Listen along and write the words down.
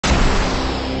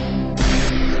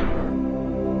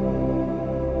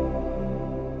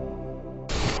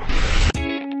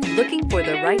Looking for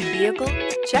the right vehicle?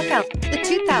 Check out the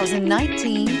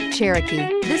 2019 Cherokee.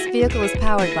 This vehicle is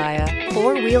powered by a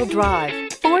four-wheel drive,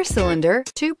 4-cylinder,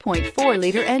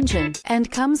 2.4-liter engine, and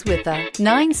comes with a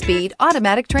 9-speed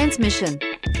automatic transmission.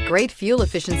 Great fuel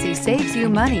efficiency saves you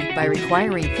money by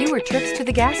requiring fewer trips to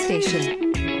the gas station.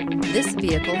 This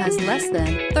vehicle has less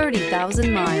than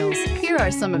 30,000 miles. Here are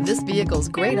some of this vehicle's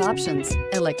great options: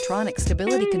 electronic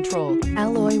stability control,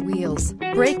 alloy wheels,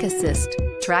 brake assist,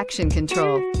 traction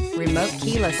control, remote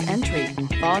keyless entry,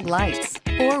 fog lights,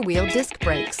 4-wheel disc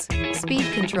brakes, speed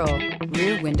control,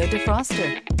 rear window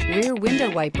defroster, rear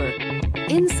window wiper.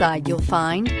 Inside you'll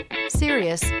find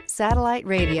Sirius satellite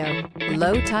radio,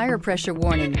 low tire pressure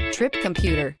warning, trip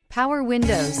computer, power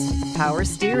windows, power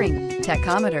steering,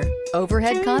 tachometer,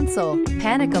 overhead console,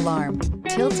 panic alarm,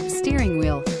 tilt steering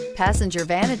wheel, passenger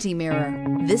vanity mirror.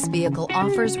 This vehicle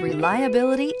offers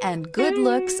reliability and good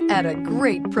looks at a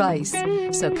great price.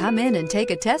 So come in and take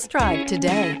a test drive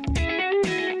today.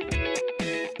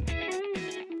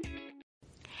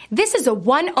 This is a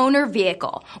one-owner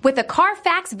vehicle with a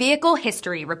CARFAX Vehicle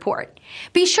History Report.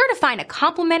 Be sure to find a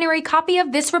complimentary copy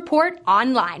of this report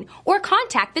online or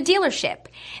contact the dealership.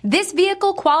 This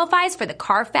vehicle qualifies for the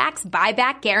CARFAX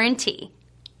Buyback Guarantee.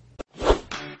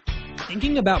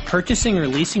 Thinking about purchasing or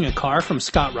leasing a car from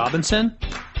Scott Robinson?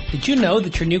 Did you know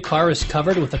that your new car is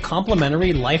covered with a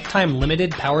complimentary lifetime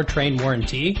limited powertrain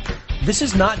warranty? This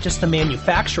is not just the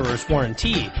manufacturer's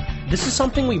warranty. This is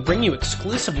something we bring you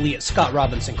exclusively at Scott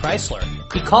Robinson Chrysler.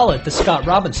 We call it the Scott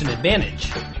Robinson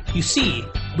Advantage. You see,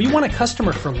 we want a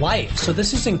customer for life, so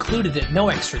this is included at no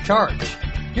extra charge.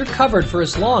 You're covered for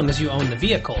as long as you own the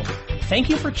vehicle. Thank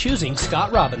you for choosing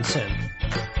Scott Robinson.